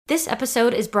This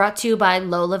episode is brought to you by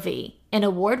LolaVie, an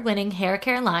award-winning hair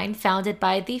care line founded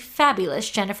by the fabulous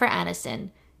Jennifer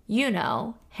Aniston. You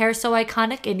know, hair so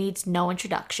iconic it needs no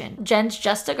introduction. Jen's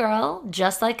just a girl,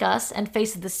 just like us, and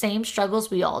faces the same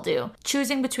struggles we all do,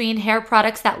 choosing between hair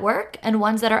products that work and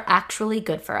ones that are actually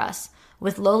good for us.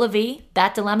 With LolaVie,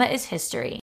 that dilemma is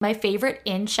history. My favorite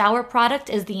in-shower product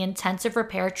is the Intensive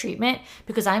Repair Treatment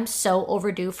because I'm so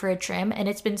overdue for a trim and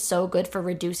it's been so good for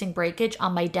reducing breakage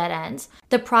on my dead ends.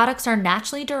 The products are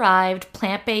naturally derived,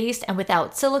 plant-based, and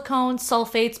without silicones,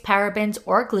 sulfates, parabens,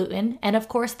 or gluten, and of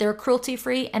course they're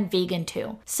cruelty-free and vegan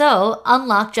too. So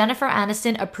unlock Jennifer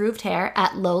Aniston approved hair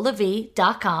at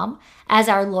lolavie.com. As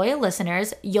our loyal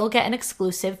listeners, you'll get an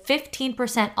exclusive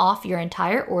 15% off your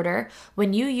entire order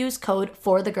when you use code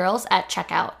FORTHEGIRLS at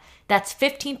checkout. That's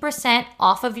 15%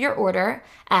 off of your order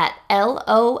at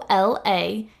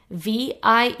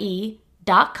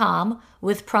LOLAVIE.com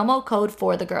with promo code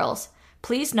FORTHEGIRLS.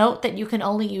 Please note that you can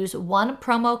only use one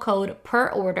promo code per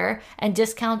order and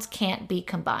discounts can't be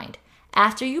combined.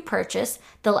 After you purchase,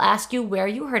 they'll ask you where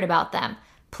you heard about them.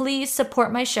 Please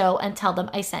support my show and tell them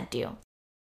I sent you.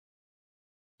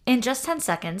 In just 10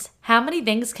 seconds, how many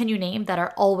things can you name that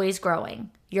are always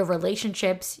growing? Your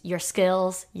relationships, your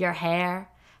skills, your hair.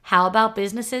 How about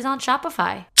businesses on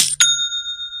Shopify?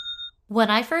 When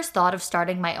I first thought of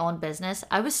starting my own business,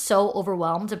 I was so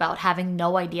overwhelmed about having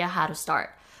no idea how to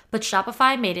start. But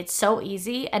Shopify made it so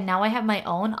easy, and now I have my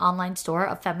own online store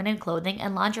of feminine clothing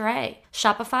and lingerie.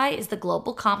 Shopify is the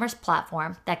global commerce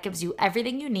platform that gives you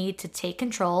everything you need to take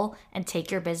control and take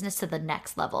your business to the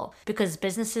next level. Because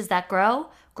businesses that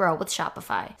grow with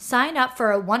Shopify. Sign up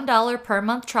for a $1 per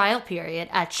month trial period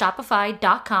at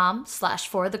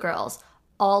shopify.com/forthegirls.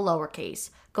 All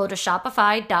lowercase. Go to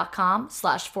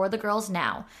shopify.com/forthegirls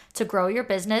now to grow your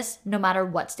business no matter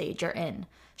what stage you're in.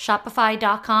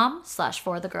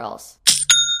 Shopify.com/forthegirls.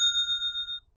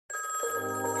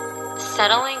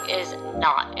 Settling is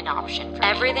not an option for me.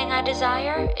 Everything I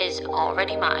desire is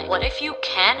already mine. What if you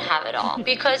can have it all?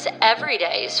 Because every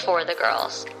day is for the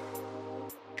girls.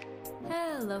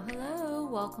 Hello.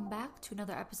 Welcome back to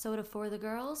another episode of For the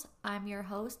Girls. I'm your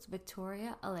host,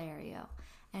 Victoria Alario.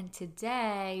 And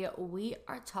today we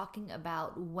are talking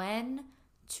about when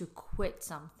to quit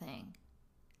something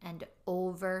and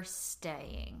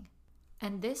overstaying.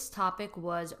 And this topic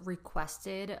was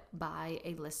requested by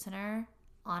a listener,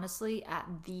 honestly,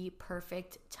 at the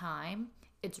perfect time.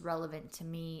 It's relevant to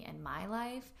me and my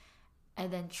life.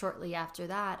 And then shortly after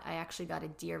that, I actually got a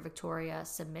Dear Victoria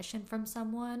submission from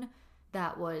someone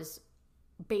that was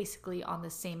basically on the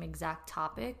same exact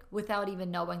topic without even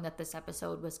knowing that this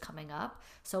episode was coming up.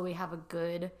 So we have a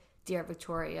good Dear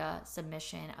Victoria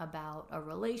submission about a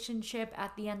relationship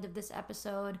at the end of this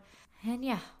episode. And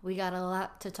yeah, we got a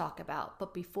lot to talk about.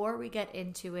 But before we get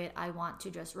into it, I want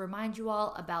to just remind you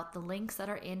all about the links that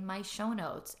are in my show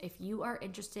notes. If you are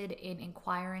interested in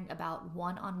inquiring about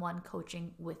one-on-one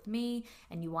coaching with me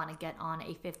and you want to get on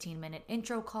a 15-minute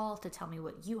intro call to tell me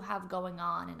what you have going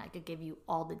on and I could give you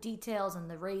all the details and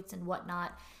the rates and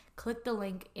whatnot, click the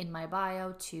link in my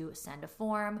bio to send a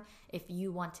form. If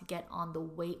you want to get on the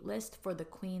wait list for the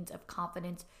Queens of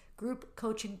Confidence group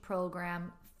coaching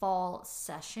program fall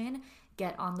session,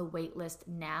 get on the wait list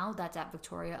now. That's at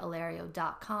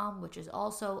victoriaalario.com, which is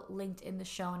also linked in the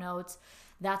show notes.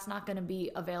 That's not going to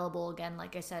be available again,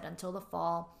 like I said, until the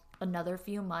fall, another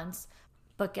few months.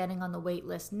 But getting on the wait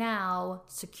list now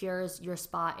secures your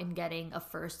spot in getting a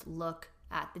first look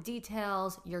at the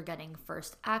details. You're getting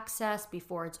first access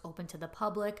before it's open to the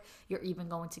public. You're even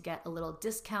going to get a little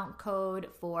discount code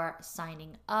for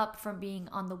signing up from being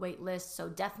on the wait list. So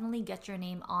definitely get your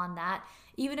name on that.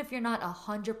 Even if you're not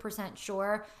 100%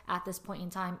 sure at this point in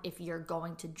time if you're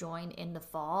going to join in the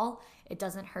fall, it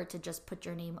doesn't hurt to just put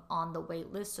your name on the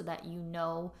wait list so that you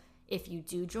know if you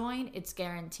do join, it's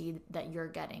guaranteed that you're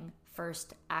getting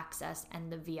first access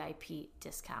and the VIP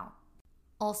discount.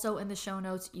 Also in the show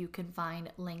notes, you can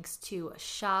find links to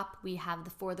shop. We have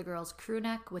the For the Girls crew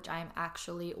neck, which I'm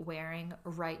actually wearing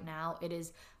right now. It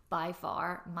is by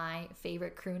far my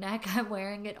favorite crew neck. I'm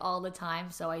wearing it all the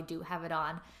time, so I do have it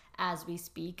on as we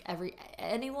speak.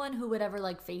 Anyone who would ever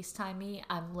FaceTime me,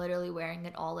 I'm literally wearing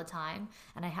it all the time.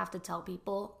 And I have to tell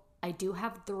people, I do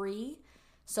have 3.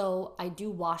 So I do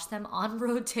wash them on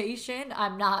rotation.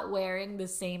 I'm not wearing the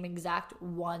same exact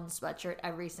one sweatshirt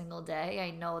every single day. I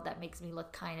know that makes me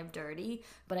look kind of dirty,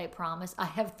 but I promise I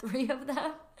have 3 of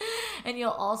them. And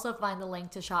you'll also find the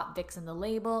link to shop Vixen the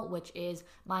Label, which is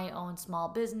my own small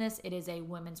business. It is a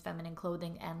women's feminine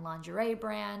clothing and lingerie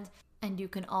brand. And you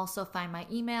can also find my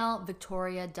email,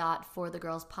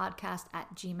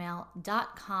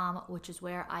 victoria.forthegirlspodcast@gmail.com, which is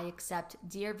where I accept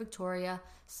Dear Victoria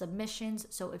submissions.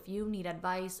 So if you need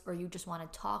advice or you just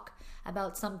want to talk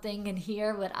about something and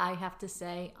hear what I have to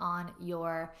say on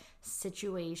your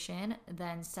situation,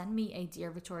 then send me a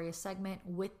Dear Victoria segment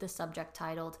with the subject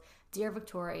titled Dear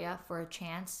Victoria for a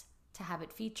chance to have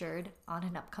it featured on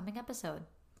an upcoming episode.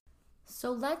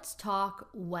 So let's talk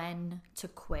when to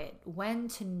quit, when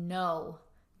to know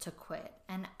to quit.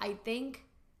 And I think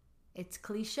it's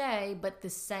cliche, but the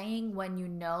saying when you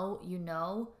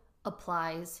know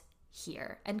applies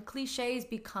here. And cliches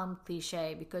become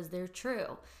cliche because they're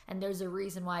true. And there's a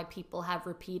reason why people have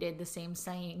repeated the same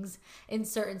sayings in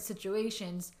certain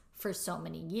situations for so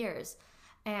many years.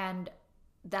 And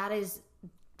that is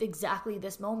exactly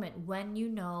this moment. When you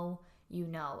know,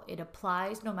 it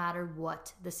applies no matter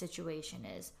what the situation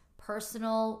is,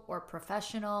 personal or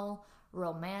professional,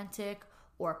 romantic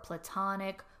or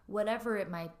platonic, whatever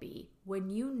it might be. When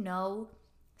you know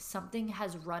something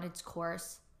has run its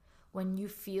course, when you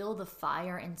feel the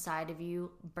fire inside of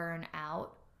you burn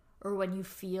out, or when you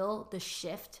feel the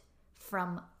shift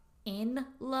from in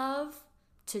love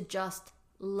to just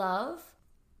love,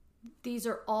 these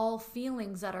are all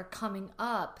feelings that are coming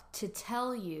up to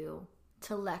tell you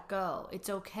to let go. It's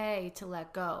okay to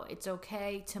let go. It's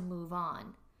okay to move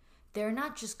on. They're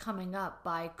not just coming up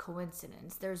by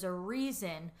coincidence. There's a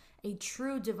reason, a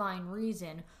true divine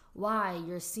reason why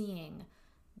you're seeing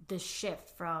the shift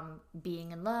from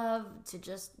being in love to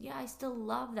just, I still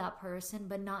love that person,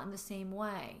 but not in the same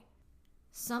way.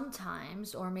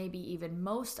 Sometimes, or maybe even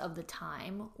most of the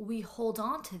time, we hold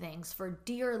on to things for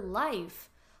dear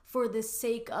life for the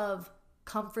sake of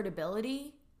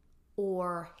comfortability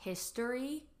or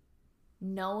history,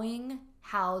 knowing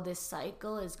how this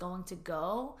cycle is going to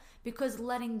go, because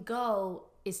letting go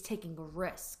is taking a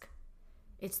risk.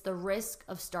 It's the risk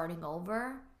of starting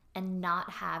over and not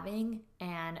having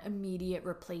an immediate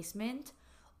replacement,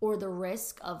 or the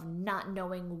risk of not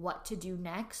knowing what to do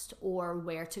next or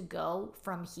where to go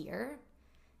from here.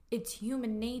 It's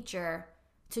human nature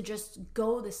to just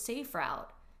go the safe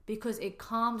route because it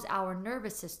calms our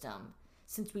nervous system,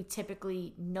 since we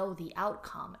typically know the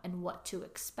outcome and what to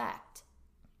expect.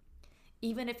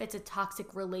 Even if it's a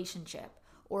toxic relationship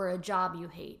or a job you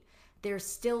hate, there's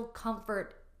still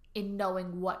comfort in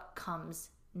knowing what comes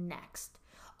next.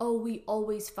 Oh, we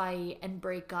always fight and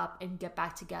break up and get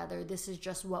back together. This is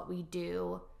just what we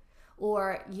do.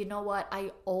 Or, you know what?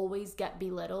 I always get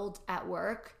belittled at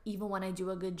work, even when I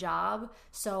do a good job.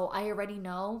 So I already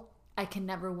know I can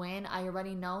never win. I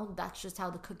already know that's just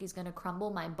how the cookie's gonna crumble.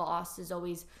 My boss is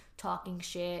always talking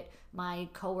shit. My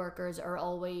coworkers are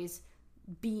always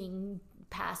being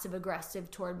passive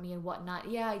aggressive toward me and whatnot.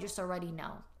 I just already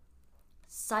know.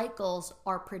 Cycles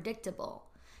are predictable,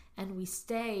 and we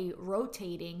stay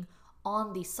rotating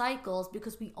on these cycles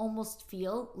because we almost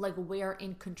feel like we're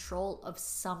in control of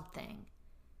something.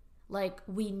 Like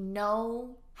we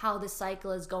know how the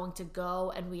cycle is going to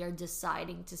go and we are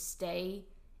deciding to stay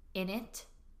in it,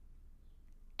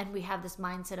 and we have this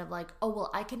mindset of like, oh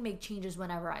well, I can make changes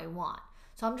whenever I want,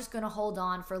 so I'm just going to hold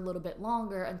on for a little bit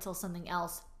longer until something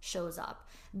else shows up,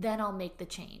 then I'll make the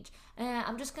change.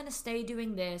 I'm just going to stay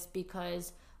doing this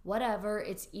because whatever,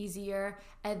 it's easier.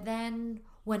 And then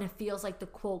when it feels like the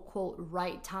quote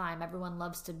right time, everyone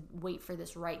loves to wait for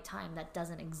this right time that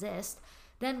doesn't exist.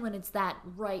 Then when it's that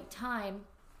right time,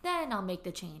 then I'll make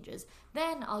the changes.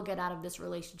 Then I'll get out of this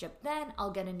relationship. Then I'll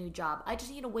get a new job. I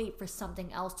just need to wait for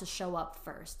something else to show up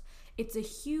first. It's a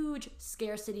huge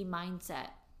scarcity mindset.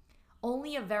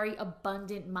 Only a very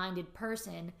abundant-minded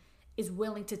person is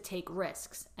willing to take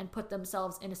risks and put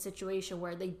themselves in a situation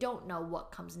where they don't know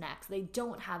what comes next. They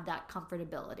don't have that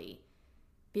comfortability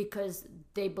because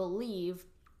they believe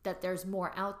that there's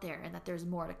more out there and that there's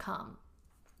more to come.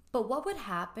 But what would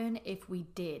happen if we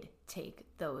did take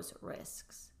those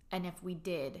risks and if we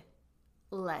did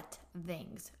let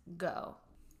things go?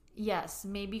 Yes,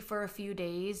 maybe for a few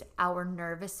days, our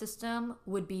nervous system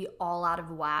would be all out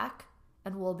of whack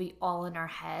and we'll be all in our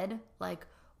head. Like,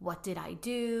 what did I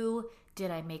do?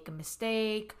 Did I make a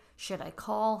mistake? Should I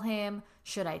call him?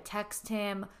 Should I text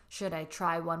him? Should I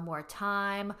try one more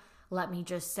time? Let me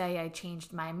just say I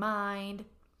changed my mind.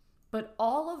 But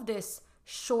all of this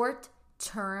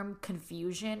short-term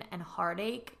confusion and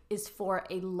heartache is for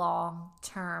a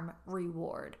long-term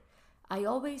reward. I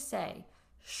always say,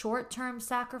 short-term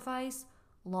sacrifice,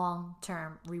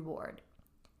 long-term reward.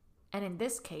 And in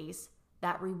this case,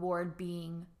 that reward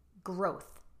being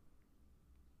growth.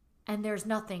 And there's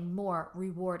nothing more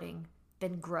rewarding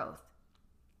than growth.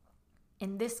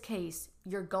 In this case,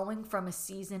 you're going from a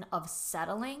season of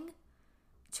settling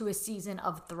to a season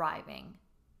of thriving.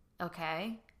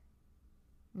 Okay?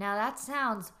 Now that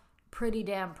sounds pretty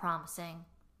damn promising,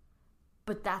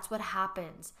 but that's what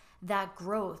happens. That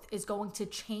growth is going to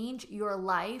change your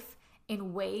life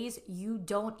in ways you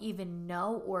don't even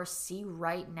know or see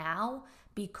right now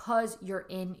because you're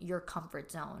in your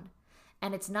comfort zone.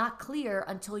 And it's not clear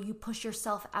until you push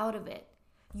yourself out of it.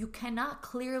 You cannot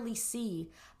clearly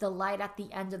see the light at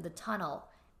the end of the tunnel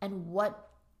and what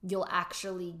you'll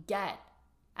actually get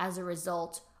as a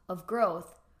result of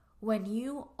growth when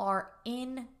you are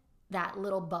in that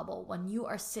little bubble, when you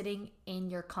are sitting in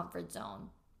your comfort zone.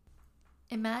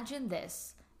 Imagine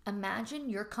this. Imagine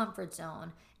your comfort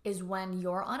zone is when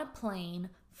you're on a plane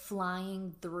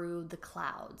flying through the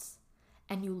clouds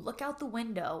and you look out the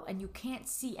window and you can't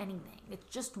see anything. It's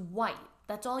just white.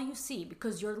 That's all you see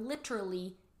because you're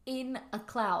literally in a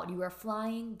cloud. You are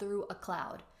flying through a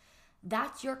cloud.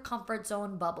 That's your comfort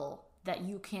zone bubble that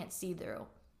you can't see through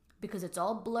because it's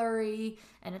all blurry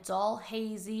and it's all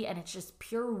hazy and it's just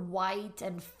pure white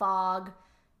and fog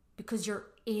because you're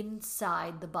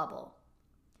inside the bubble.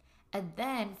 And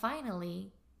then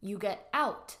finally, you get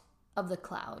out of the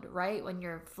cloud, right? When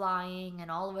you're flying and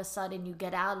all of a sudden you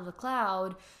get out of the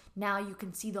cloud, now you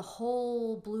can see the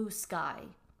whole blue sky.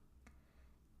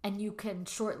 And you can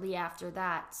shortly after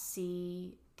that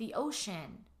see the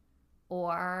ocean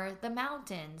or the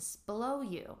mountains below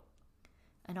you.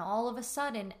 And all of a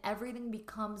sudden, everything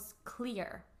becomes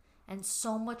clear and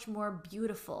so much more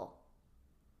beautiful.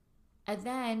 And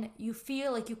then you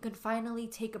feel like you can finally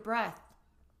take a breath.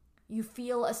 You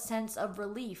feel a sense of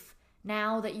relief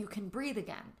now that you can breathe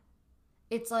again.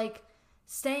 It's like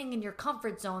staying in your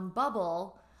comfort zone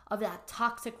bubble of that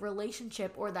toxic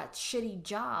relationship or that shitty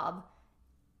job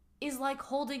is like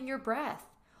holding your breath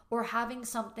or having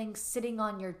something sitting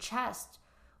on your chest,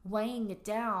 weighing it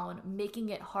down, making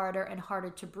it harder and harder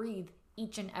to breathe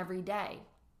each and every day.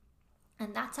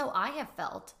 And that's how I have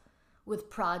felt with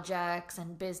projects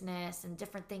and business and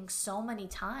different things so many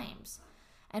times.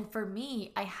 And for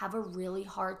me, I have a really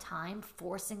hard time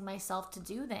forcing myself to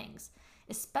do things,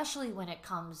 especially when it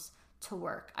comes to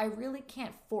work. I really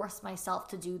can't force myself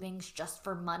to do things just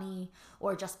for money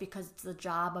or just because it's the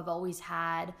job I've always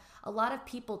had. A lot of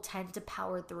people tend to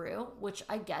power through, which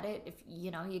I get it. If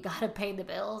you gotta pay the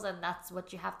bills and that's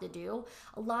what you have to do.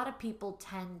 A lot of people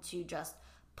tend to just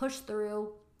push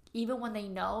through even when they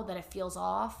know that it feels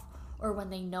off or when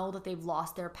they know that they've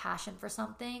lost their passion for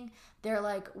something. They're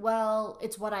like, well,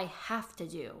 it's what I have to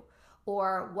do,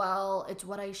 or well, it's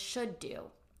what I should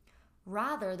do,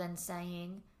 rather than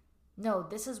saying, no,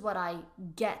 this is what I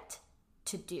get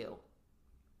to do.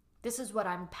 This is what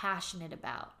I'm passionate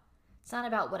about. It's not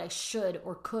about what I should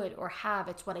or could or have.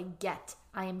 It's what I get.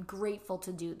 I am grateful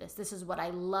to do this. This is what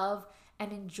I love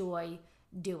and enjoy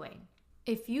doing.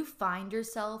 If you find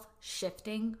yourself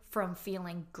shifting from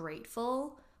feeling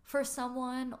grateful for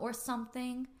someone or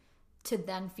something to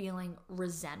then feeling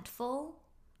resentful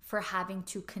for having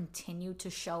to continue to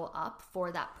show up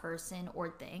for that person or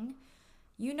thing,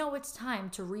 you know it's time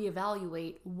to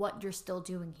reevaluate what you're still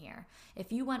doing here.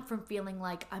 If you went from feeling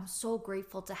like, I'm so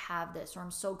grateful to have this, or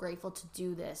I'm so grateful to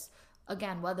do this,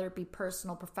 again, whether it be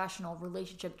personal, professional,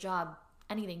 relationship, job,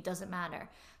 anything, doesn't matter,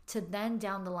 to then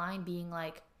down the line being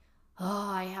like,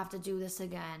 oh, I have to do this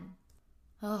again.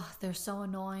 Oh, they're so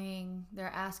annoying.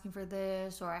 They're asking for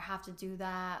this, or I have to do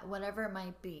that, whatever it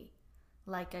might be.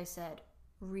 Like I said,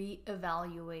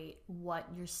 reevaluate what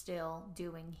you're still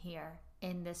doing here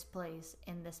in this place,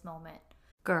 in this moment.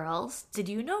 Girls, did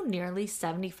you know nearly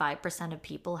 75% of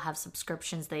people have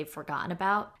subscriptions they've forgotten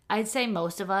about? I'd say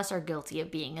most of us are guilty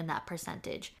of being in that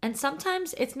percentage. And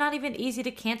sometimes it's not even easy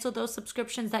to cancel those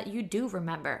subscriptions that you do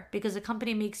remember because a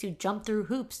company makes you jump through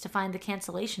hoops to find the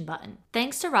cancellation button.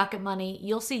 Thanks to Rocket Money,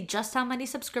 you'll see just how many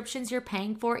subscriptions you're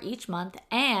paying for each month,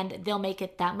 and they'll make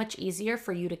it that much easier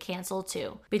for you to cancel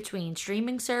too. Between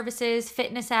streaming services,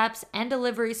 fitness apps, and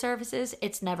delivery services,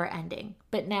 it's never ending.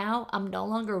 But now I'm no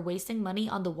longer wasting money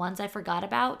on the ones I forgot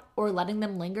about or letting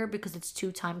them linger because it's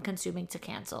too time consuming to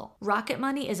cancel. Rocket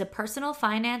Money is a personal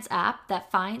finance app that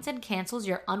finds and cancels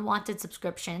your unwanted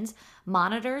subscriptions,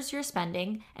 monitors your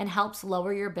spending, and helps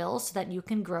lower your bills so that you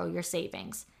can grow your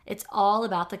savings. It's all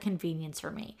about the convenience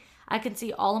for me. I can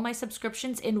see all of my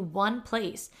subscriptions in one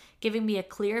place, giving me a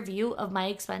clear view of my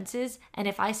expenses, and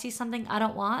if I see something I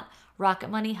don't want, Rocket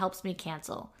Money helps me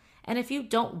cancel. And if you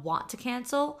don't want to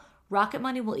cancel, Rocket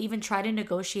Money will even try to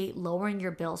negotiate lowering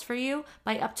your bills for you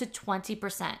by up to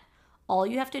 20%. All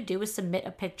you have to do is submit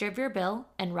a picture of your bill,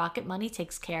 and Rocket Money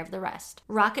takes care of the rest.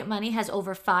 Rocket Money has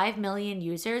over 5 million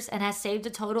users and has saved a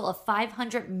total of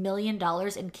 $500 million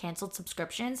in canceled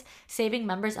subscriptions, saving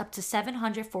members up to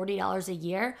 $740 a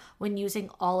year when using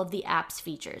all of the app's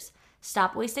features.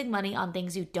 Stop wasting money on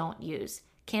things you don't use.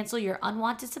 Cancel your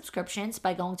unwanted subscriptions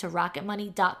by going to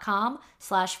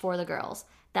rocketmoney.com/forthegirls.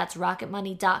 That's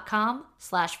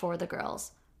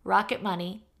rocketmoney.com/forthegirls.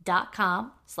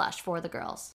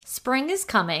 rocketmoney.com/forthegirls. Spring is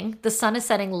coming, the sun is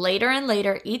setting later and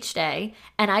later each day,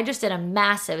 and I just did a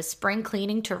massive spring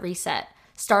cleaning to reset,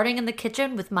 starting in the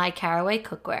kitchen with my Caraway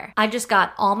cookware. I just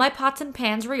got all my pots and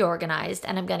pans reorganized,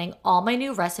 and I'm getting all my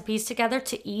new recipes together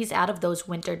to ease out of those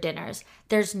winter dinners.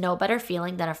 There's no better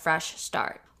feeling than a fresh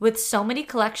start. With so many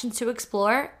collections to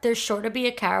explore, there's sure to be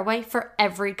a Caraway for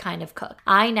every kind of cook.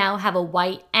 I now have a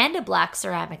white and a black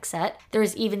ceramic set.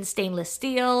 There's even stainless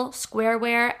steel,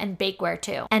 squareware, and bakeware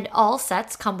too. And all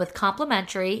sets come with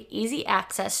complimentary, easy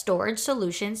access storage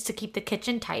solutions to keep the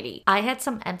kitchen tidy. I had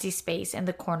some empty space in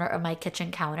the corner of my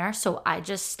kitchen counter, so I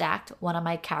just stacked one of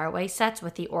my Caraway sets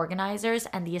with the organizers,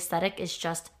 and the aesthetic is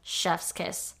just chef's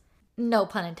kiss. No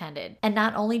pun intended. And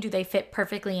not only do they fit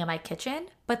perfectly in my kitchen,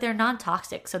 but they're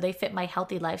non-toxic, so they fit my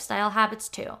healthy lifestyle habits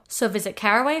too. So visit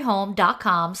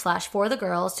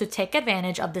carawayhome.com/forthegirls to take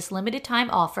advantage of this limited time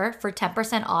offer for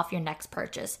 10% off your next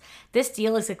purchase. This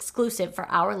deal is exclusive for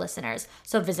our listeners,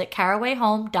 so visit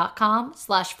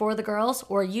carawayhome.com/forthegirls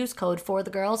or use code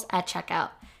forthegirls at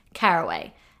checkout.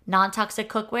 Caraway, non-toxic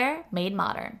cookware made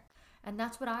modern. And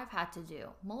that's what I've had to do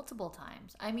multiple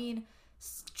times. I mean,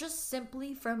 just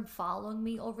simply from following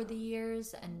me over the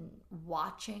years and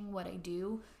watching what I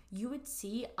do, you would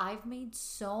see I've made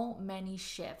so many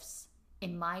shifts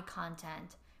in my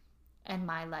content and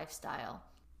my lifestyle.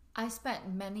 I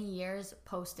spent many years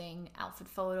posting outfit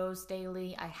photos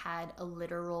daily. I had a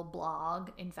literal blog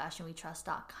in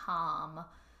fashionwetrust.com.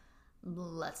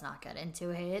 Let's not get into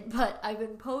it, but I've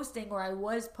been posting, or I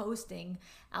was posting,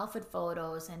 outfit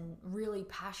photos and really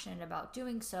passionate about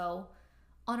doing so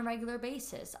on a regular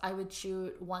basis. I would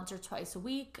shoot once or twice a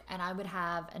week, and I would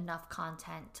have enough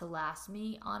content to last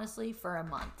me, honestly, for a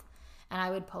month. And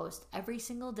I would post every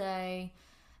single day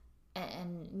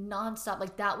and nonstop.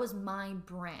 Like, that was my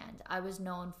brand. I was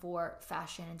known for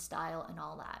fashion and style and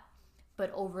all that. But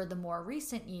over the more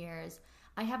recent years,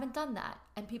 I haven't done that.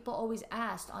 And people always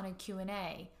asked on a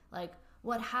Q&A, like,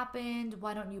 what happened?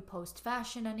 Why don't you post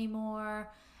fashion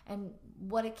anymore? And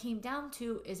what it came down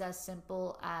to is as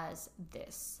simple as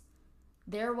this.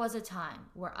 There was a time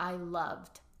where I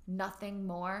loved nothing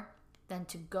more than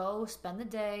to go spend the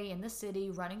day in the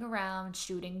city running around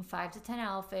shooting 5 to 10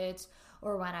 outfits,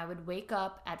 or when I would wake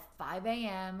up at 5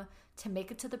 a.m. to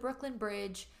make it to the Brooklyn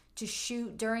Bridge to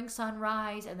shoot during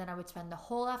sunrise, and then I would spend the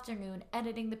whole afternoon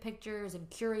editing the pictures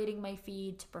and curating my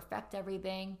feed to perfect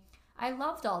everything. I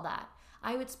loved all that.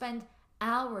 I would spend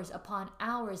hours upon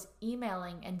hours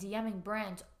emailing and DMing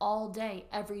brands all day,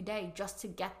 every day, just to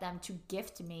get them to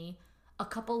gift me a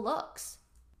couple looks.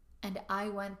 And I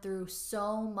went through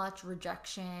so much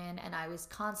rejection, and I was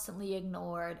constantly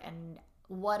ignored and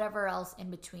whatever else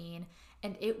in between.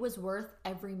 And it was worth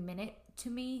every minute to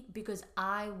me because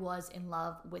I was in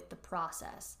love with the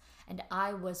process and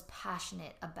I was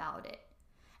passionate about it.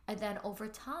 And then over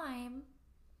time,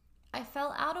 I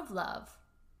fell out of love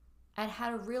and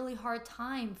had a really hard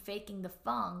time faking the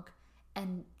funk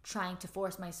and trying to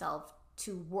force myself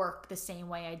to work the same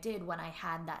way I did when I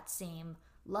had that same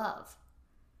love.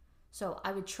 So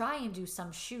I would try and do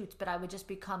some shoots, but I would just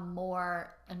become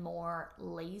more and more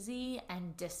lazy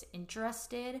and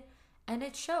disinterested, and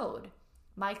it showed.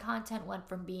 My content went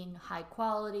from being high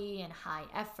quality and high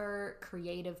effort,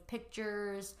 creative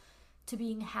pictures, to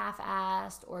being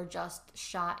half-assed or just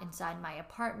shot inside my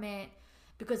apartment,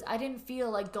 because I didn't feel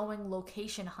like going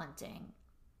location hunting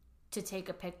to take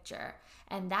a picture.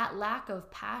 And that lack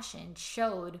of passion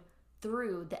showed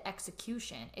through the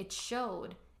execution. It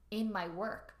showed in my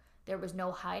work. There was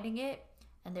no hiding it,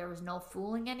 and there was no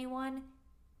fooling anyone,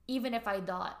 even if I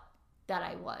thought that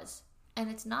I was. And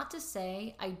it's not to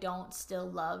say I don't still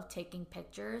love taking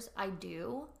pictures. I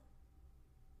do.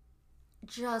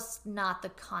 Just not the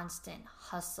constant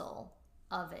hustle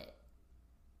of it.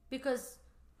 Because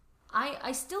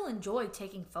I still enjoy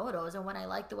taking photos, and when I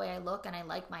like the way I look and I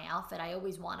like my outfit, I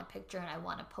always want a picture and I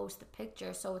want to post the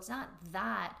picture. So it's not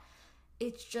that.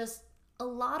 It's just a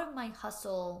lot of my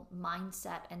hustle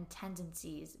mindset and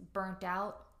tendencies burnt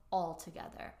out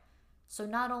altogether. So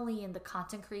not only in the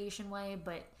content creation way,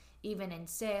 but even in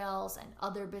sales and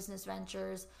other business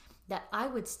ventures that I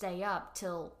would stay up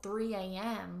till 3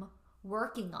 a.m.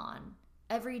 working on.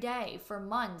 every day for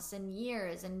months and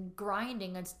years and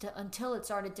grinding until it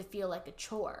started to feel like a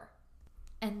chore.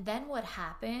 And then what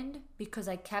happened, because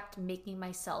I kept making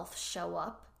myself show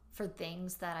up for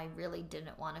things that I really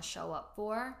didn't want to show up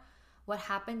for, what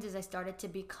happened is I started to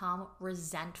become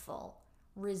resentful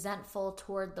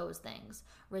toward those things,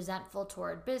 resentful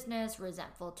toward business,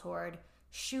 resentful toward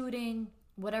shooting,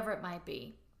 whatever it might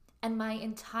be. And my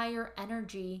entire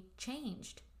energy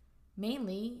changed,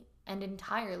 mainly and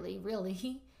entirely,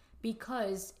 really,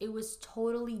 because it was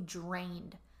totally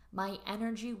drained. My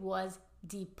energy was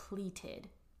depleted.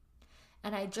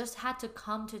 And I just had to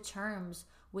come to terms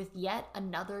with yet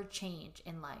another change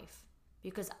in life,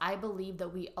 because I believe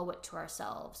that we owe it to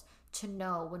ourselves to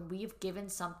know when we've given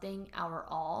something our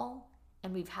all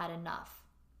and we've had enough.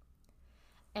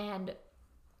 And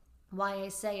why I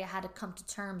say I had to come to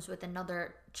terms with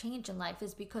another change in life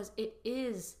is because it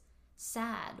is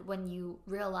sad when you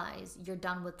realize you're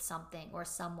done with something or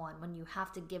someone, when you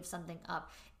have to give something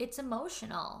up. It's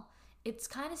emotional. It's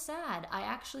kind of sad. I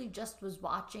actually just was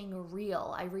watching a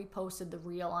reel. I reposted the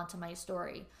reel onto my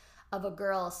story of a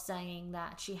girl saying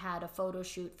that she had a photo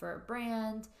shoot for a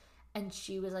brand and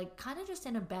she was like kind of just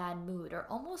in a bad mood, or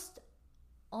almost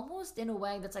in a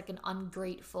way that's like an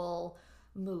ungrateful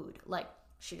mood. Like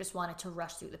she just wanted to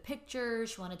rush through the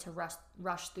pictures. She wanted to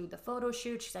rush through the photo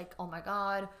shoot. She's like, oh my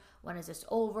God, when is this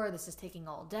over? This is taking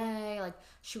all day. Like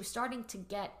she was starting to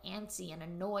get antsy and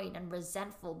annoyed and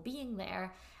resentful being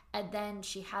there. And then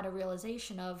she had a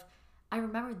realization of, I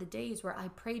remember the days where I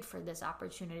prayed for this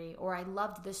opportunity, or I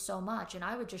loved this so much, and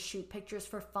I would just shoot pictures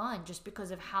for fun just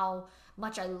because of how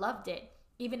much I loved it.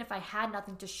 Even if I had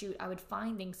nothing to shoot, I would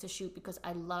find things to shoot because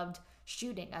I loved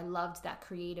shooting. I loved that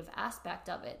creative aspect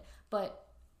of it. But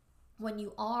when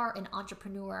you are an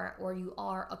entrepreneur or you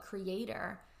are a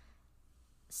creator,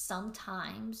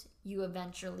 sometimes you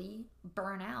eventually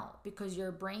burn out because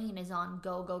your brain is on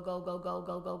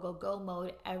go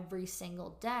mode every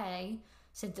single day,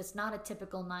 since it's not a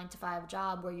typical 9-to-5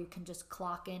 job where you can just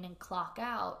clock in and clock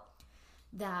out.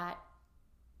 That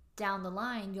down the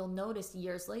line, you'll notice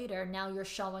years later, now you're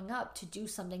showing up to do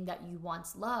something that you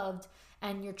once loved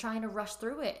and you're trying to rush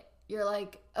through it. You're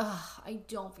like, ugh, I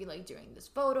don't feel like doing this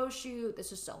photo shoot.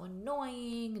 This is so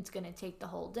annoying. It's going to take the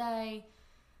whole day.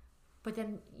 But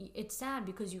then it's sad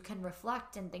because you can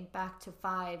reflect and think back to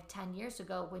 5-10 years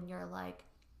ago when you're like,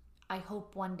 I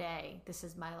hope one day this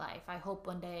is my life. I hope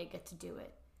one day I get to do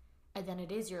it. And then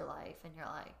it is your life and you're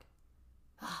like,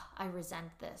 oh, I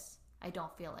resent this. I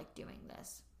don't feel like doing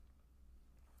this.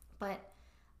 But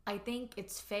I think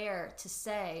it's fair to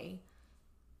say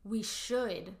we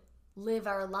should live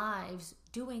our lives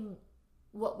doing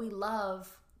what we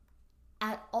love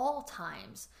at all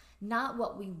times, not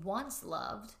what we once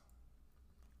loved.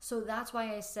 So that's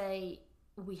why I say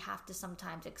we have to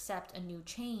sometimes accept a new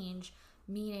change,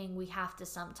 meaning we have to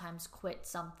sometimes quit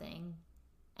something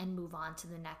and move on to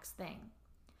the next thing.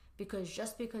 Because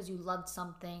just because you loved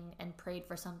something and prayed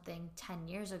for something 10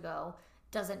 years ago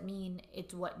doesn't mean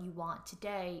it's what you want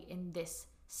today in this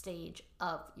stage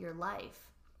of your life.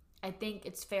 I think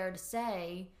it's fair to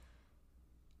say,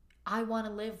 I want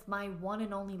to live my one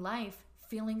and only life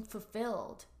feeling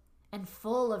fulfilled and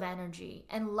full of energy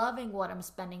and loving what I'm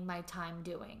spending my time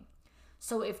doing.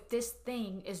 So if this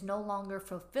thing is no longer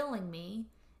fulfilling me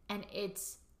and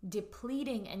it's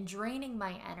depleting and draining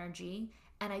my energy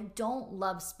and I don't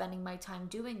love spending my time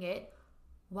doing it,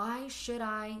 why should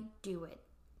I do it?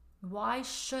 Why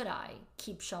should I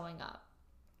keep showing up?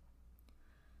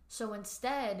 So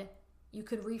instead, you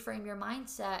could reframe your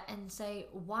mindset and say,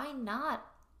 why not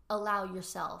allow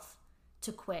yourself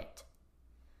to quit?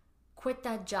 Quit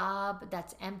that job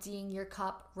that's emptying your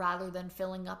cup rather than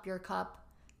filling up your cup.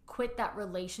 Quit that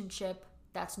relationship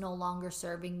that's no longer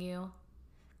serving you.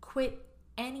 Quit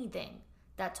anything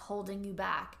that's holding you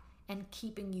back and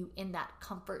keeping you in that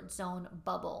comfort zone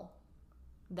bubble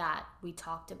that we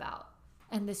talked about.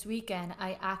 And this weekend,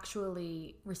 I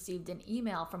actually received an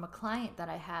email from a client that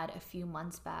I had a few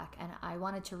months back, and I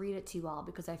wanted to read it to you all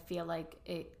because I feel like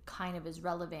it kind of is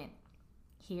relevant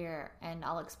here, and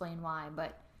I'll explain why.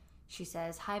 But she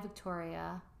says, "Hi,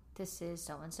 Victoria. This is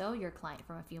so-and-so, your client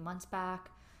from a few months back.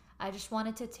 I just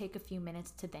wanted to take a few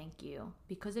minutes to thank you.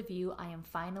 Because of you, I am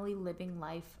finally living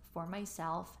life for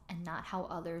myself and not how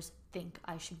others think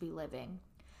I should be living.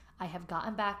 I have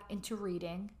gotten back into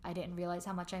reading. I didn't realize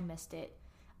how much I missed it.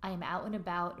 I am out and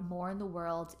about more in the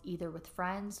world, either with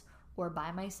friends or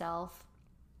by myself.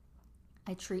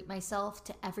 I treat myself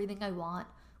to everything I want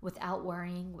without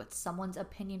worrying what someone's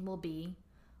opinion will be.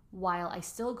 While I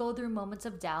still go through moments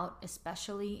of doubt,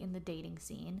 especially in the dating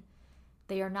scene,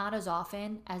 they are not as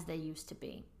often as they used to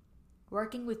be.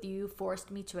 Working with you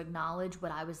forced me to acknowledge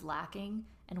what I was lacking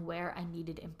and where I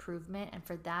needed improvement, and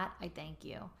for that, I thank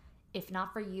you. If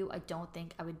not for you, I don't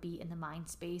think I would be in the mind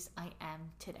space I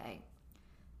am today.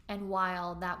 And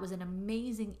while that was an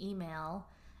amazing email,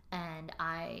 and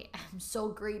I am so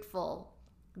grateful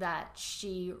that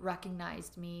she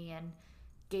recognized me and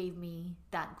gave me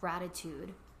that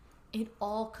gratitude, it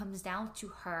all comes down to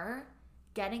her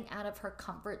getting out of her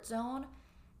comfort zone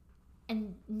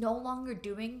and no longer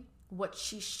doing what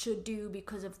she should do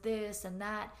because of this and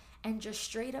that, and just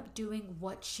straight up doing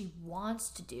what she wants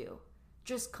to do.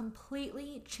 Just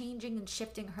completely changing and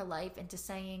shifting her life into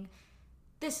saying,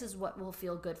 this is what will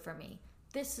feel good for me.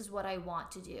 This is what I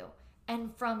want to do.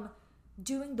 And from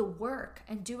doing the work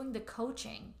and doing the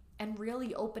coaching and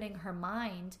really opening her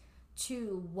mind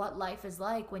to what life is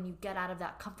like when you get out of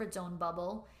that comfort zone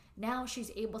bubble, now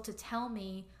she's able to tell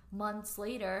me months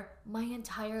later, my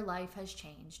entire life has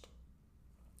changed.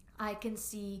 I can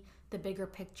see the bigger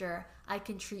picture. I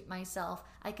can treat myself.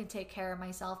 I can take care of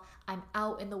myself. I'm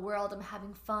out in the world. I'm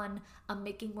having fun. I'm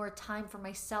making more time for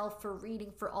myself, for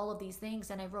reading, for all of these things.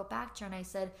 And I wrote back to her and I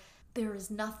said, there is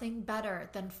nothing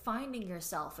better than finding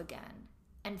yourself again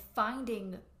and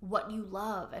finding what you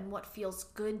love and what feels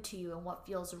good to you and what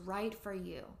feels right for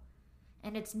you.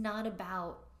 And it's not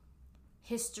about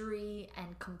history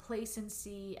and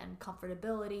complacency and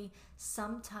comfortability.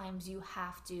 Sometimes you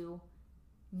have to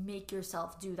make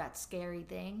yourself do that scary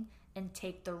thing and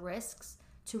take the risks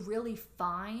to really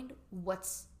find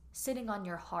what's sitting on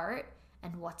your heart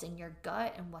and what's in your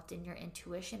gut and what's in your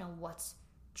intuition and what's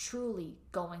truly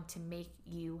going to make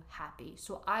you happy.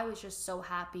 So I was just so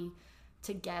happy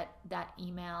to get that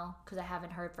email because I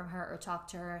haven't heard from her or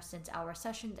talked to her since our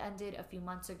sessions ended a few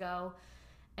months ago.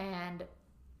 And,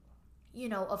 you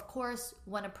know, of course,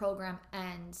 when a program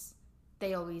ends,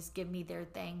 they always give me their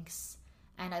thanks.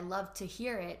 And I love to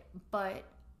hear it, but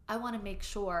I want to make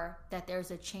sure that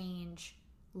there's a change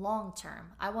long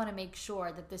term. I want to make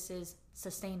sure that this is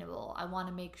sustainable. I want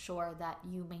to make sure that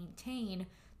you maintain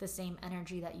the same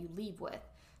energy that you leave with.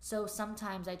 So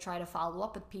sometimes I try to follow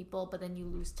up with people, but then you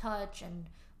lose touch and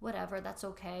whatever, that's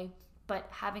okay. But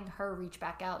having her reach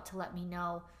back out to let me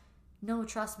know, no,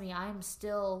 trust me, I'm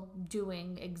still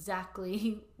doing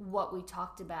exactly what we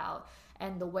talked about.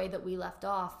 And the way that we left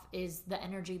off is the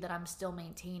energy that I'm still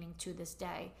maintaining to this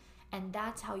day. And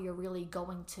that's how you're really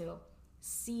going to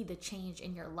see the change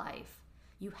in your life.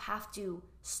 You have to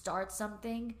start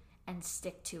something and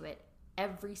stick to it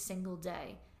every single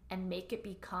day and make it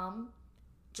become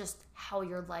just how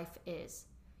your life is.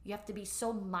 You have to be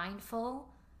so mindful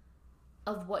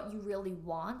of what you really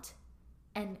want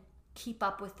and keep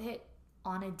up with it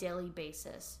on a daily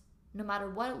basis, no matter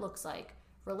what it looks like.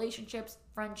 Relationships,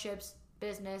 friendships,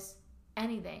 business,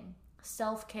 anything,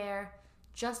 self-care.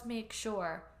 Just make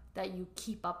sure that you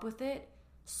keep up with it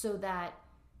so that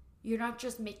you're not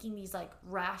just making these like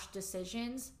rash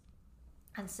decisions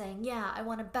and saying, yeah, I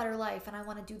want a better life and I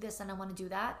want to do this and I want to do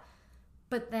that.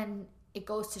 But then it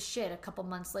goes to shit a couple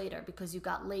months later because you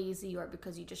got lazy or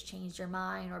because you just changed your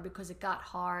mind or because it got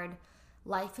hard.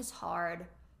 Life is hard.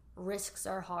 Risks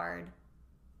are hard.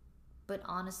 But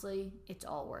honestly, it's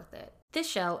all worth it. This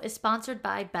show is sponsored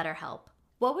by BetterHelp.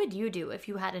 What would you do if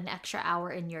you had an extra hour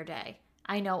in your day?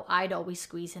 I know I'd always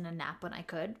squeeze in a nap when I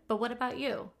could, but what about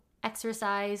you?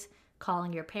 Exercise,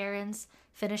 calling your parents,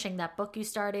 finishing that book you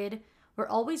started. We're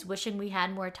always wishing we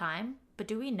had more time, but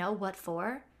do we know what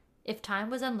for? If time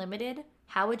was unlimited,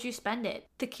 how would you spend it?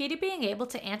 The key to being able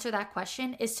to answer that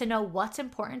question is to know what's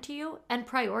important to you and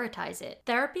prioritize it.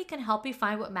 Therapy can help you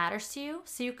find what matters to you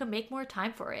so you can make more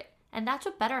time for it. And that's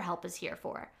what BetterHelp is here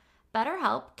for.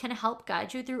 BetterHelp can help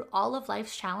guide you through all of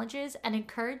life's challenges and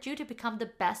encourage you to become the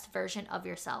best version of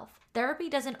yourself. Therapy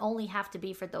doesn't only have to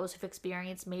be for those who've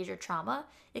experienced major trauma.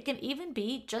 It can even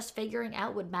be just figuring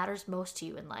out what matters most to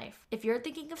you in life. If you're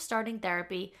thinking of starting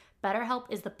therapy, BetterHelp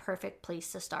is the perfect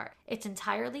place to start. It's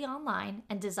entirely online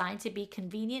and designed to be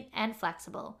convenient and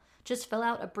flexible. Just fill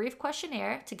out a brief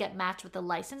questionnaire to get matched with a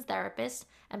licensed therapist,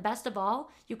 and best of all,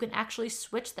 you can actually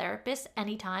switch therapists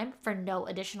anytime for no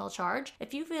additional charge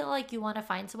if you feel like you want to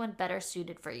find someone better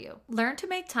suited for you. Learn to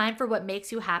make time for what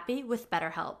makes you happy with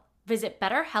BetterHelp. Visit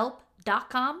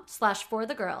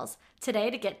betterhelp.com/forthegirls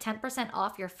today to get 10%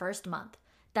 off your first month.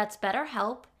 That's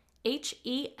BetterHelp,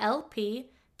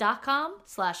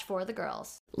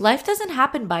 HELP.com/forthegirls. Life doesn't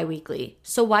happen bi-weekly,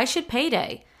 so why should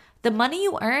payday? The money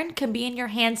you earn can be in your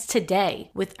hands today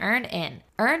with EarnIn.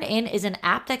 EarnIn is an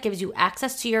app that gives you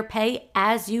access to your pay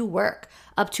as you work,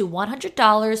 up to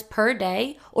 $100 per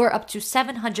day or up to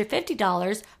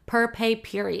 $750 per pay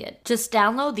period. Just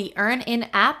download the EarnIn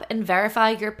app and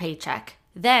verify your paycheck.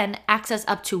 Then access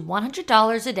up to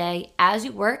 $100 a day as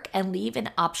you work and leave an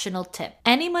optional tip.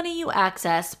 Any money you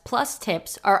access plus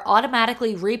tips are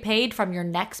automatically repaid from your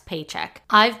next paycheck.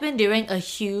 I've been doing a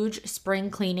huge spring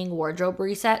cleaning wardrobe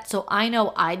reset, so I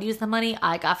know I'd use the money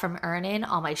I got from Earnin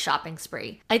on my shopping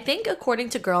spree. I think according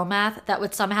to girl math, that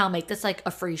would somehow make this like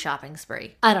a free shopping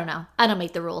spree. I don't know. I don't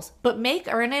make the rules. But make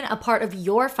Earnin a part of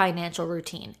your financial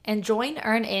routine and join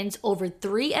Earnin's over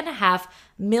 3.5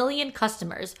 million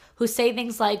customers who say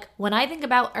things like, when I think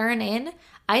about Earnin,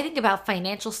 I think about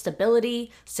financial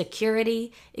stability,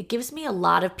 security. It gives me a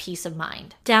lot of peace of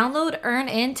mind. Download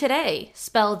Earnin today,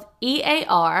 spelled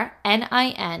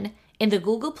EARNIN, in the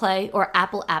Google Play or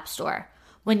Apple App Store.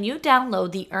 When you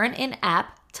download the Earnin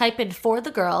app, type in For the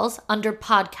Girls under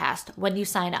podcast when you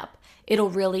sign up.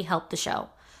 It'll really help the show.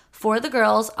 For the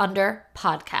Girls under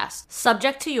podcast.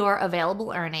 Subject to your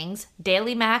available earnings,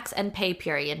 daily max and pay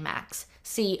period max.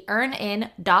 See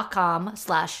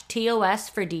earnin.com/TOS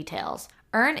for details.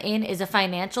 Earnin is a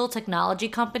financial technology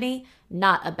company,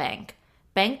 not a bank.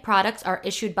 Bank products are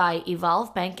issued by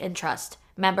Evolve Bank and Trust,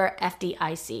 member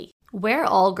FDIC. We're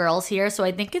all girls here, so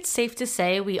I think it's safe to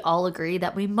say we all agree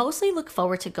that we mostly look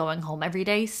forward to going home every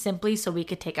day simply so we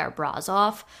could take our bras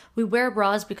off. We wear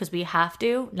bras because we have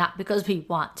to, not because we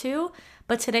want to.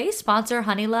 But today's sponsor,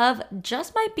 Honeylove,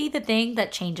 just might be the thing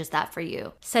that changes that for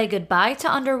you. Say goodbye to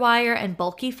underwire and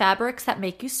bulky fabrics that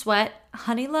make you sweat.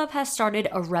 Honeylove has started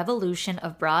a revolution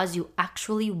of bras you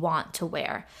actually want to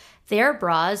wear. Their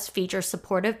bras feature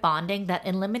supportive bonding that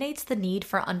eliminates the need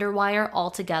for underwire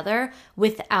altogether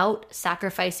without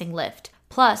sacrificing lift.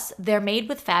 Plus, they're made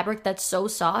with fabric that's so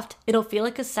soft, it'll feel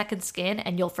like a second skin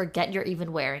and you'll forget you're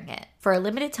even wearing it. For a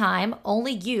limited time,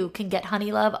 only you can get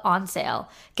Honeylove on sale.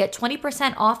 Get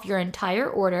 20% off your entire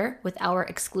order with our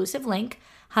exclusive link,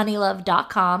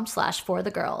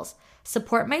 honeylove.com/forthegirls.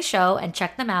 Support my show and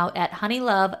check them out at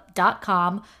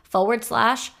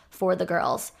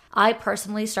honeylove.com/forthegirls. I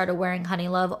personally started wearing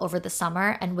Honeylove over the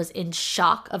summer and was in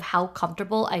shock of how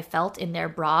comfortable I felt in their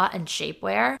bra and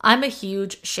shapewear. I'm a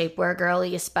huge shapewear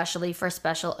girly, especially for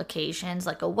special occasions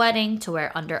like a wedding, to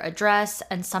wear under a dress,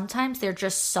 and sometimes they're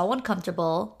just so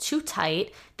uncomfortable, too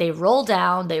tight, they roll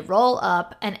down, they roll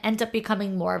up, and end up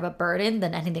becoming more of a burden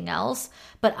than anything else.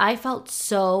 But I felt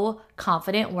so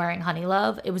confident wearing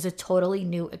Honeylove. It was a totally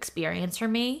new experience for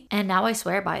me, and now I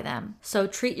swear by them. So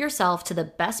treat yourself to the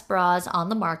best bras on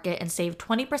the market and save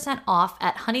 20% off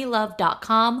at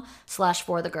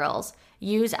honeylove.com/forthegirls.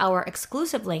 Use our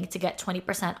exclusive link to get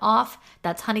 20% off.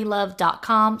 That's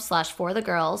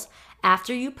honeylove.com/forthegirls.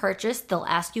 After you purchase, they'll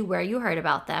ask you where you heard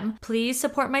about them. Please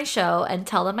support my show and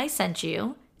tell them I sent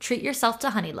you. Treat yourself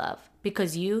to Honeylove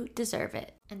because you deserve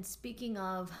it. And speaking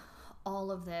of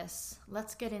all of this,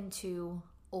 let's get into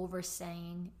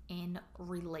overstaying in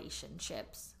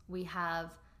relationships. We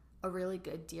have a really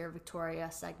good Dear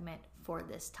Victoria segment for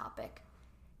this topic.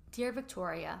 Dear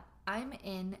Victoria, I'm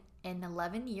in an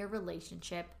 11-year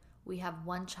relationship. We have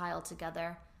one child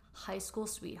together, high school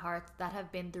sweethearts that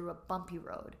have been through a bumpy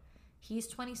road. He's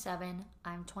 27,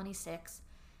 I'm 26.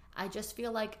 I just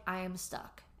feel like I am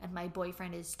stuck, and my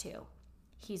boyfriend is too.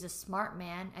 He's a smart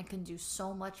man and can do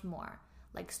so much more,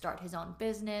 like start his own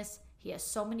business. He has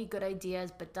so many good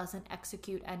ideas but doesn't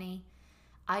execute any.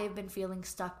 I have been feeling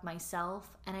stuck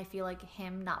myself, and I feel like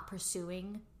him not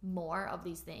pursuing more of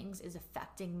these things is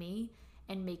affecting me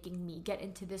and making me get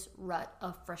into this rut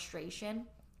of frustration.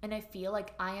 And I feel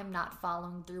like I am not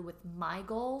following through with my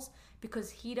goals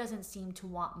because he doesn't seem to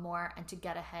want more and to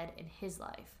get ahead in his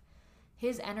life.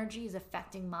 His energy is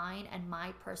affecting mine and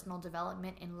my personal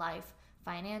development in life,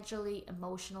 financially,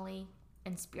 emotionally,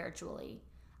 and spiritually.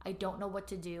 I don't know what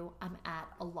to do. I'm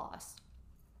at a loss.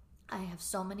 I have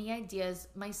so many ideas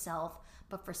myself,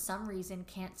 but for some reason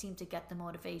can't seem to get the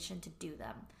motivation to do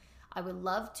them. I would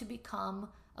love to become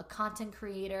a content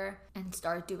creator and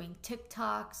start doing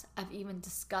TikToks. I've even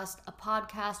discussed a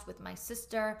podcast with my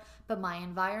sister, but my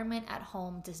environment at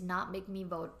home does not make me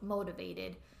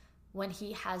motivated when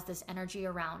he has this energy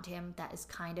around him that is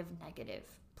kind of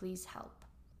negative. Please help.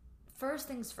 First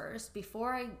things first,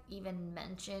 before I even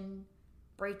mention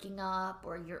breaking up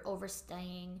or you're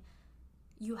overstaying,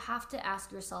 you have to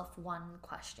ask yourself one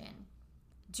question.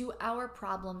 Do our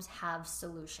problems have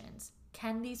solutions?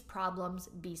 Can these problems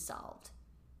be solved?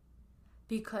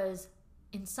 Because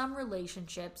in some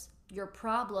relationships, your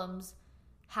problems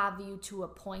have you to a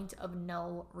point of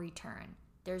no return.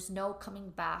 There's no coming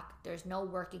back. There's no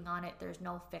working on it. There's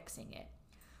no fixing it.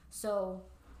 So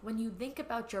when you think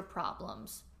about your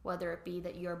problems, whether it be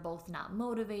that you're both not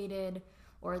motivated,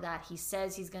 or that he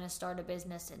says he's going to start a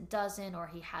business and doesn't, or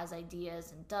he has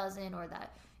ideas and doesn't, or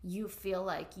that you feel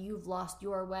like you've lost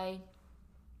your way,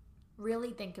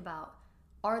 really think about,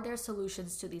 are there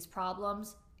solutions to these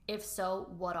problems? If so,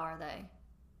 what are they?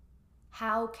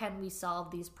 How can we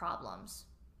solve these problems?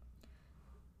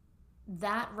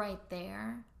 That right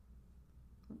there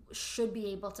should be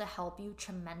able to help you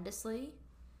tremendously,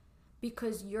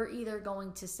 because you're either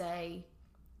going to say,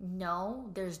 no,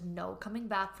 there's no coming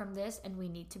back from this and we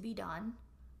need to be done,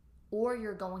 or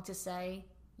you're going to say,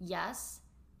 yes,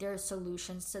 there's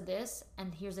solutions to this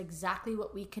and here's exactly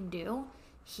what we can do.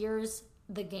 Here's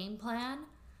the game plan.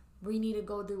 We need to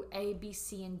go through A, B,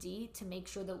 C, and D to make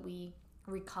sure that we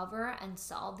recover and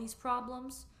solve these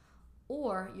problems.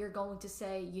 Or you're going to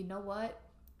say, you know what?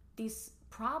 These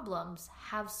problems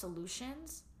have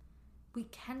solutions. We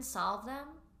can solve them,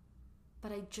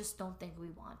 but I just don't think we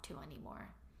want to anymore.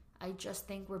 I just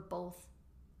think we're both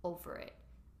over it.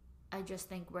 I just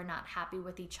think we're not happy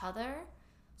with each other.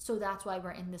 So that's why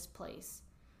we're in this place.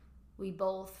 We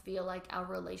both feel like our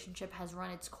relationship has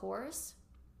run its course.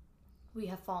 We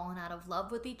have fallen out of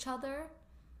love with each other.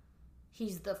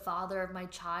 He's the father of my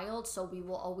child, so we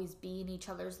will always be in each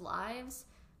other's lives,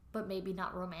 but maybe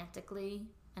not romantically.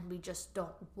 And we just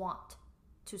don't want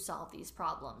to solve these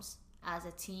problems. As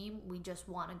a team, we just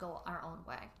want to go our own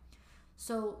way.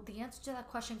 So the answer to that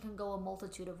question can go a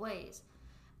multitude of ways.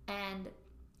 And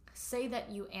say that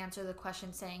you answer the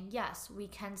question saying, yes, we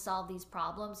can solve these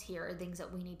problems. Here are things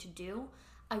that we need to do.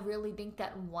 I really think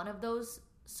that one of those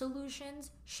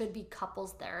solutions should be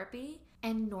couples therapy.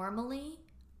 And normally,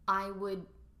 I would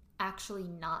actually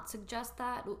not suggest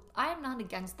that. I am not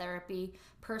against therapy.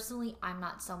 Personally, I'm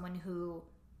not someone who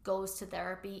goes to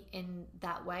therapy in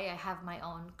that way. I have my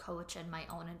own coach and my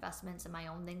own investments and my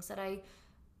own things that I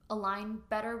align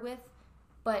better with.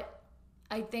 But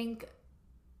I think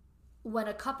when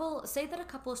say that a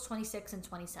couple is 26 and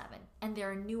 27 and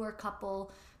they're a newer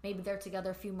couple, maybe they're together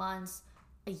a few months,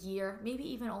 a year, maybe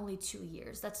even only 2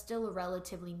 years, that's still a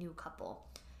relatively new couple.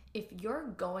 If you're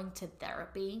going to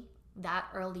therapy that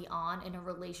early on in a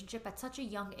relationship at such a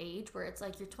young age, where it's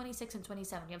like you're 26 and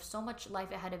 27, you have so much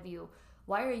life ahead of you,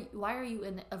 why are you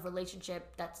in a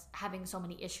relationship that's having so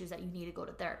many issues that you need to go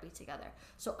to therapy together?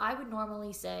 So I would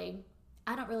normally say,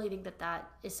 I don't really think that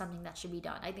is something that should be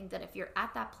done. I think that if you're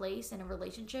at that place in a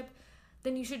relationship,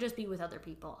 then you should just be with other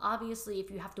people. Obviously,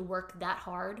 if you have to work that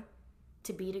hard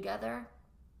to be together,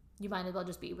 you might as well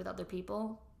just be with other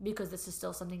people, because this is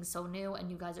still something so new and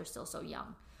you guys are still so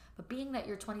young. But being that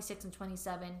you're 26 and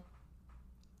 27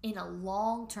 in a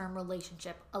long-term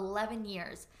relationship, 11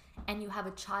 years, and you have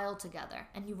a child together,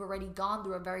 and you've already gone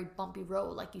through a very bumpy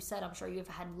road, like you said, I'm sure you've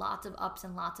had lots of ups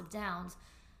and lots of downs,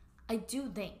 I do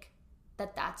think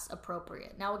that that's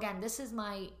appropriate. Now, again, this is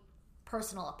my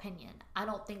personal opinion. I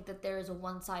don't think that there is a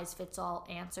one-size-fits-all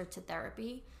answer to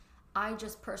therapy. I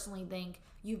just personally think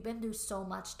you've been through so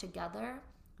much together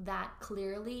that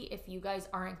clearly, if you guys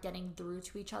aren't getting through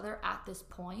to each other at this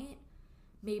point,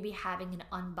 maybe having an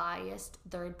unbiased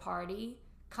third party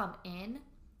come in,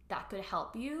 that could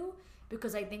help you,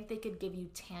 because I think they could give you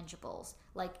tangibles.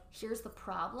 Like, here's the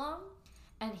problem,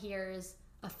 and here's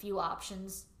a few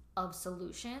options of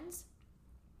solutions.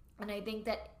 And I think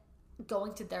that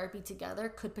going to therapy together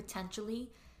could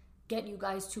potentially get you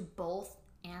guys to both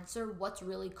answer what's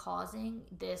really causing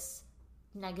this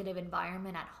negative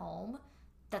environment at home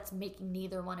that's making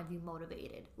neither one of you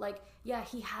motivated. Like, yeah,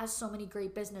 he has so many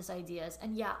great business ideas,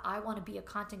 and yeah, I want to be a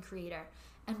content creator,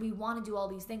 and we want to do all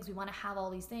these things, we want to have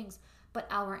all these things, but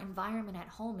our environment at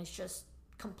home is just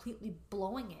completely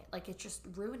blowing it. Like, it's just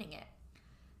ruining it.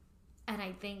 And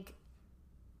I think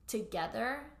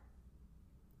together,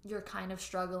 you're kind of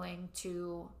struggling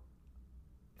to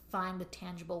find the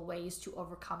tangible ways to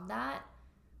overcome that.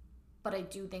 But I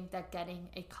do think that getting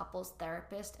a couples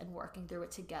therapist and working through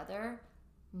it together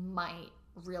might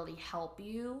really help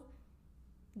you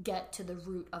get to the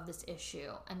root of this issue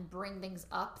and bring things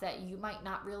up that you might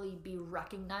not really be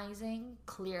recognizing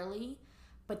clearly,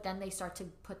 but then they start to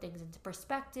put things into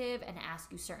perspective and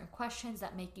ask you certain questions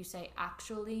that make you say,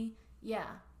 actually, yeah,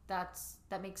 that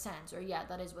makes sense, or yeah,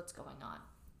 that is what's going on.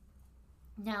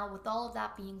 Now, with all of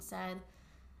that being said,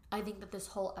 I think that this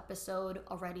whole episode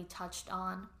already touched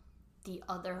on the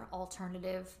other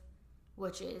alternative,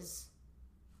 which is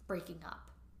breaking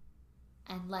up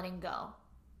and letting go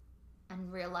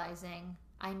and realizing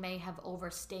I may have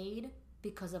overstayed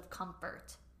because of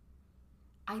comfort.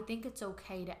 I think it's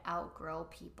okay to outgrow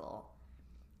people.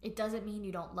 It doesn't mean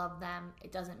you don't love them.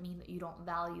 It doesn't mean that you don't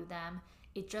value them.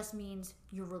 It just means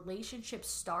your relationship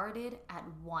started at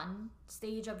one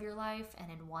stage of your life and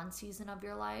in one season of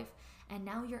your life, and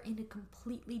now you're in a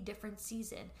completely different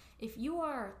season. If you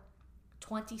are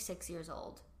 26 years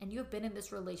old and you have been in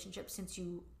this relationship since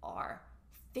you are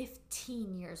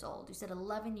 15 years old. You said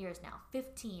 11 years now,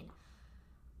 15.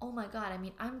 Oh my God, I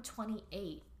mean, I'm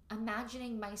 28.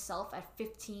 Imagining myself at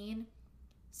 15,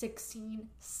 16,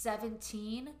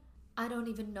 17, I don't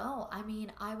even know. I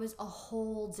mean, I was a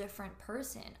whole different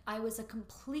person. I was a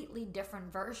completely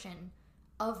different version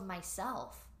of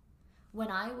myself. When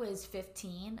I was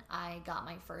 15, I got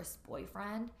my first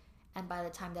boyfriend. And by the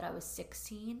time that I was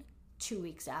 16, 2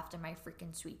 weeks after my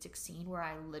freaking sweet 16, where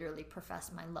I literally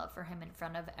professed my love for him in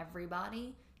front of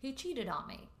everybody, he cheated on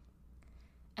me.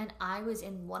 And I was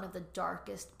in one of the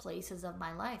darkest places of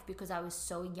my life because I was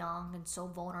so young and so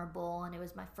vulnerable. And it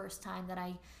was my first time that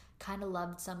I kind of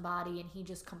loved somebody, and he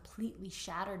just completely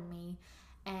shattered me.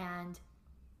 And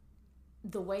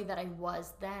the way that I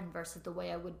was then versus the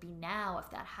way I would be now, if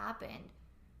that happened,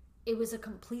 it was a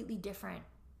completely different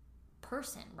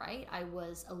person, right? I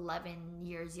was 11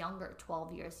 years younger,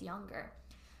 12 years younger.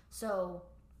 So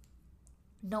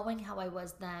knowing how I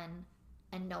was then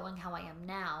and knowing how I am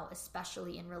now,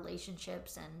 especially in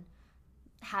relationships and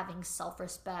having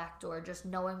self-respect or just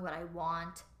knowing what I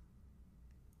want,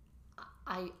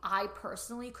 I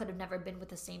personally could have never been with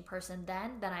the same person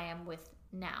then than I am with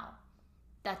now.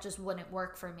 That just wouldn't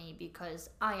work for me because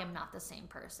I am not the same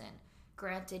person.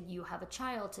 Granted, you have a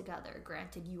child together.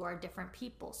 Granted, you are different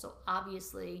people. So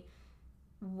obviously,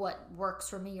 what works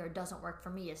for me or doesn't work for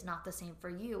me is not the same for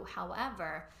you.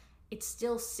 However, it's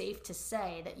still safe to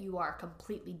say that you are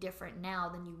completely different now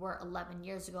than you were 11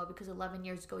 years ago, because 11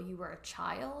 years ago you were a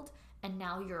child and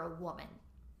now you're a woman.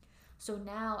 So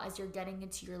now as you're getting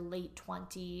into your late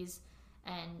 20s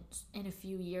and in a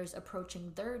few years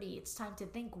approaching 30, it's time to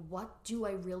think, what do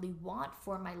I really want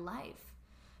for my life?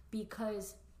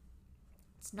 Because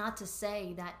it's not to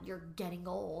say that you're getting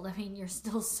old. I mean, you're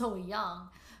still so young,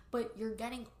 but you're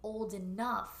getting old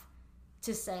enough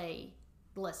to say,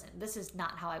 listen, this is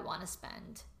not how I want to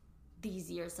spend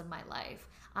these years of my life.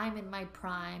 I'm in my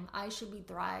prime. I should be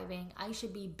thriving. I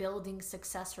should be building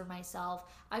success for myself.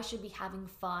 I should be having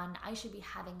fun. I should be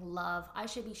having love. I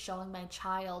should be showing my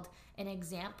child an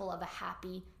example of a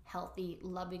happy, healthy,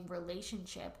 loving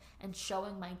relationship, and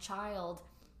showing my child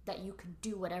that you can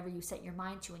do whatever you set your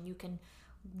mind to, and you can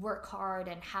work hard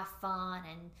and have fun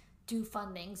and do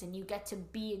fun things, and you get to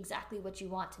be exactly what you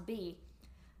want to be.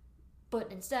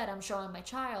 But instead, I'm showing my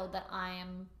child that I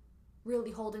am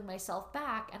really holding myself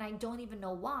back, and I don't even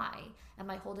know why. Am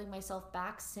I holding myself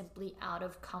back simply out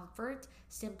of comfort,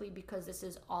 simply because this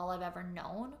is all I've ever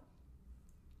known?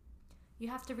 You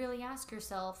have to really ask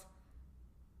yourself,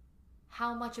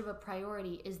 how much of a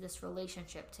priority is this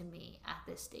relationship to me at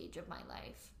this stage of my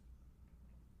life?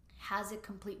 Has it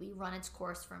completely run its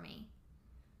course for me?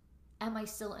 Am I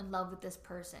still in love with this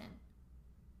person?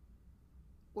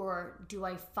 Or do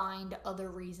I find other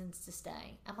reasons to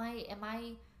stay? Am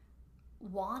I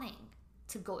wanting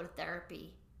to go to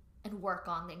therapy and work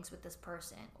on things with this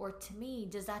person? Or to me,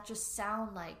 does that just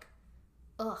sound like,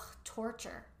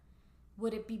 torture?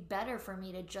 Would it be better for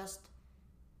me to just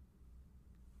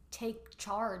take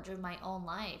charge of my own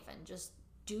life and just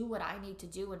do what I need to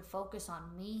do and focus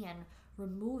on me and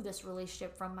remove this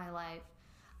relationship from my life?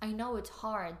 I know it's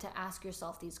hard to ask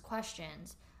yourself these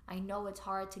questions. I know it's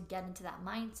hard to get into that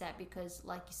mindset because,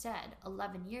 like you said,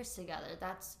 11 years together,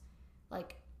 that's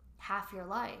like half your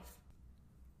life.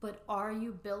 But are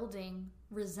you building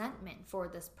resentment for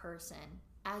this person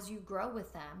as you grow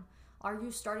with them? Are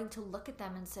you starting to look at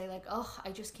them and say like,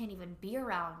 I just can't even be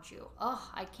around you.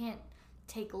 I can't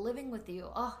take living with you.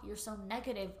 You're so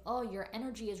negative. Your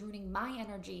energy is ruining my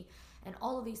energy. And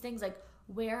all of these things, like,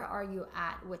 where are you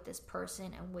at with this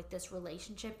person and with this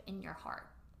relationship in your heart?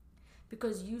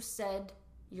 Because you said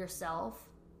yourself,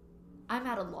 I'm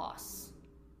at a loss.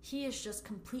 He is just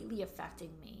completely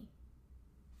affecting me.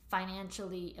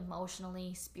 Financially,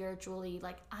 emotionally, spiritually,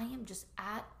 like I am just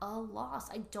at a loss.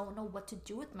 I don't know what to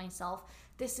do with myself.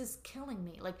 This is killing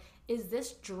me. Like, is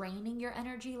this draining your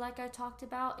energy like I talked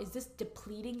about? Is this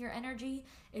depleting your energy?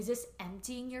 Is this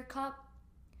emptying your cup?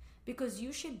 Because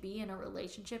you should be in a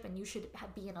relationship and you should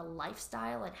be in a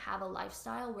lifestyle and have a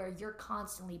lifestyle where you're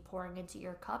constantly pouring into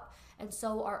your cup, and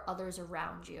so are others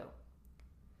around you.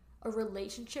 A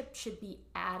relationship should be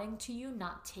adding to you,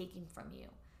 not taking from you.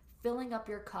 Filling up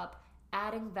your cup,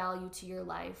 adding value to your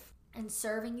life, and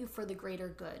serving you for the greater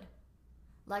good.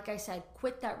 Like I said,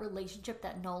 quit that relationship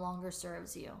that no longer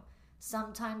serves you.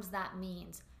 Sometimes that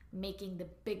means making the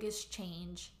biggest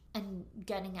change and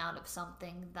getting out of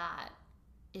something that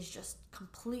is just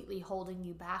completely holding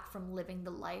you back from living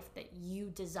the life that you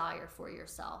desire for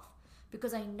yourself.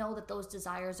 Because I know that those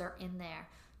desires are in there.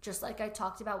 Just like I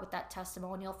talked about with that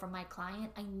testimonial from my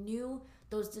client, I knew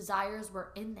those desires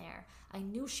were in there. I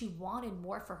knew she wanted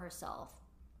more for herself.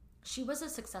 She was a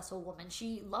successful woman.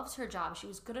 She loves her job. She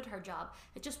was good at her job.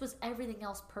 It just was everything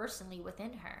else personally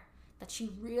within her that she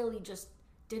really just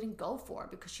didn't go for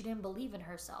because she didn't believe in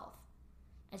herself.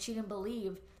 And she didn't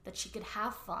believe that she could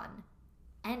have fun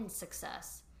and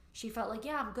success. She felt like,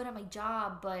 yeah, I'm good at my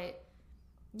job, but,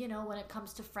 when it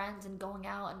comes to friends and going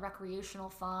out and recreational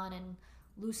fun and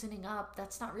loosening up,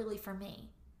 that's not really for me.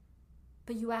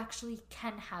 But you actually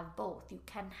can have both. You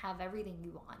can have everything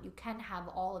you want. You can have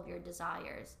all of your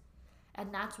desires.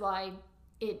 And that's why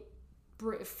it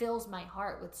fills my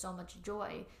heart with so much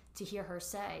joy to hear her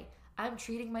say, I'm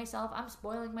treating myself, I'm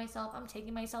spoiling myself, I'm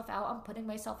taking myself out, I'm putting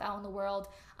myself out in the world,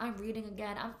 I'm reading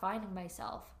again, I'm finding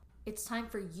myself. It's time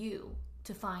for you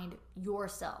to find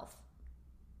yourself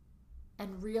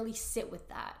and really sit with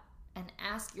that and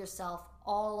ask yourself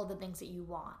all of the things that you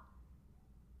want.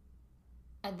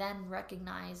 And then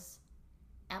recognize,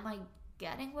 am I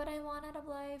getting what I want out of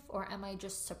life, or am I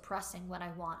just suppressing what I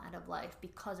want out of life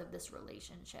because of this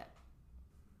relationship?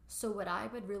 So what I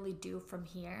would really do from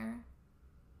here,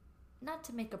 not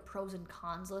to make a pros and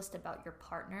cons list about your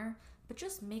partner, but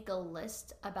just make a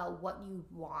list about what you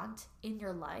want in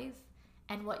your life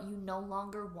and what you no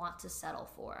longer want to settle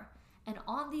for. And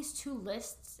on these two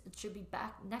lists, it should be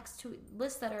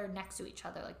lists that are next to each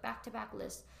other, like back-to-back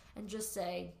lists, and just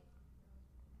say,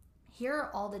 here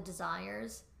are all the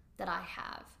desires that I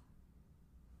have.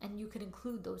 And you could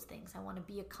include those things. I want to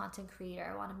be a content creator.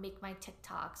 I want to make my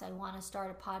TikToks. I want to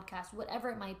start a podcast, whatever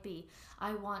it might be.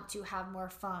 I want to have more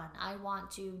fun. I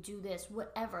want to do this,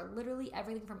 whatever. Literally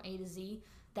everything from A to Z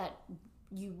that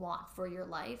you want for your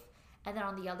life. And then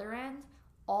on the other end,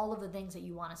 all of the things that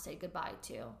you want to say goodbye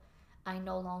to. I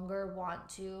no longer want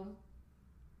to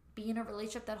be in a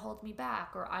relationship that holds me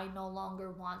back, or I no longer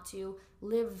want to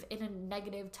live in a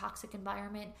negative, toxic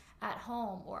environment at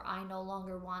home, or I no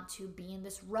longer want to be in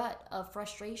this rut of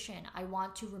frustration. I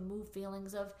want to remove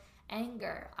feelings of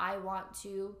anger. I want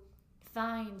to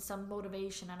find some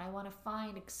motivation, and I want to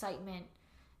find excitement,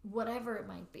 whatever it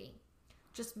might be.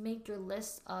 Just make your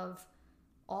list of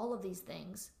all of these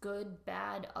things, good,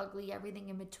 bad, ugly, everything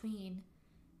in between,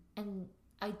 and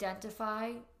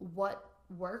identify what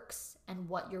works and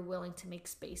what you're willing to make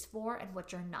space for and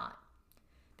what you're not.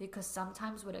 Because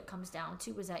sometimes what it comes down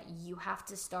to is that you have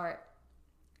to start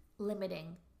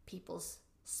limiting people's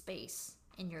space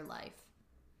in your life.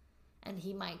 And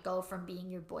he might go from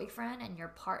being your boyfriend and your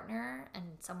partner and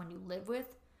someone you live with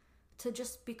to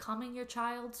just becoming your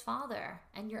child's father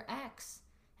and your ex.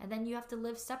 And then you have to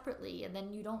live separately, and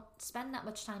then you don't spend that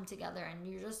much time together, and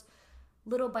you're just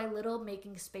little by little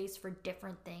making space for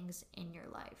different things in your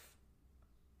life.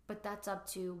 But that's up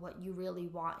to what you really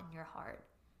want in your heart.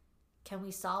 Can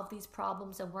we solve these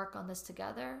problems and work on this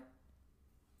together?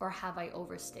 Or have I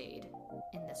overstayed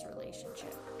in this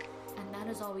relationship? And that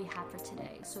is all we have for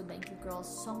today. So thank you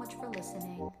girls so much for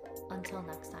listening. Until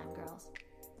next time, girls.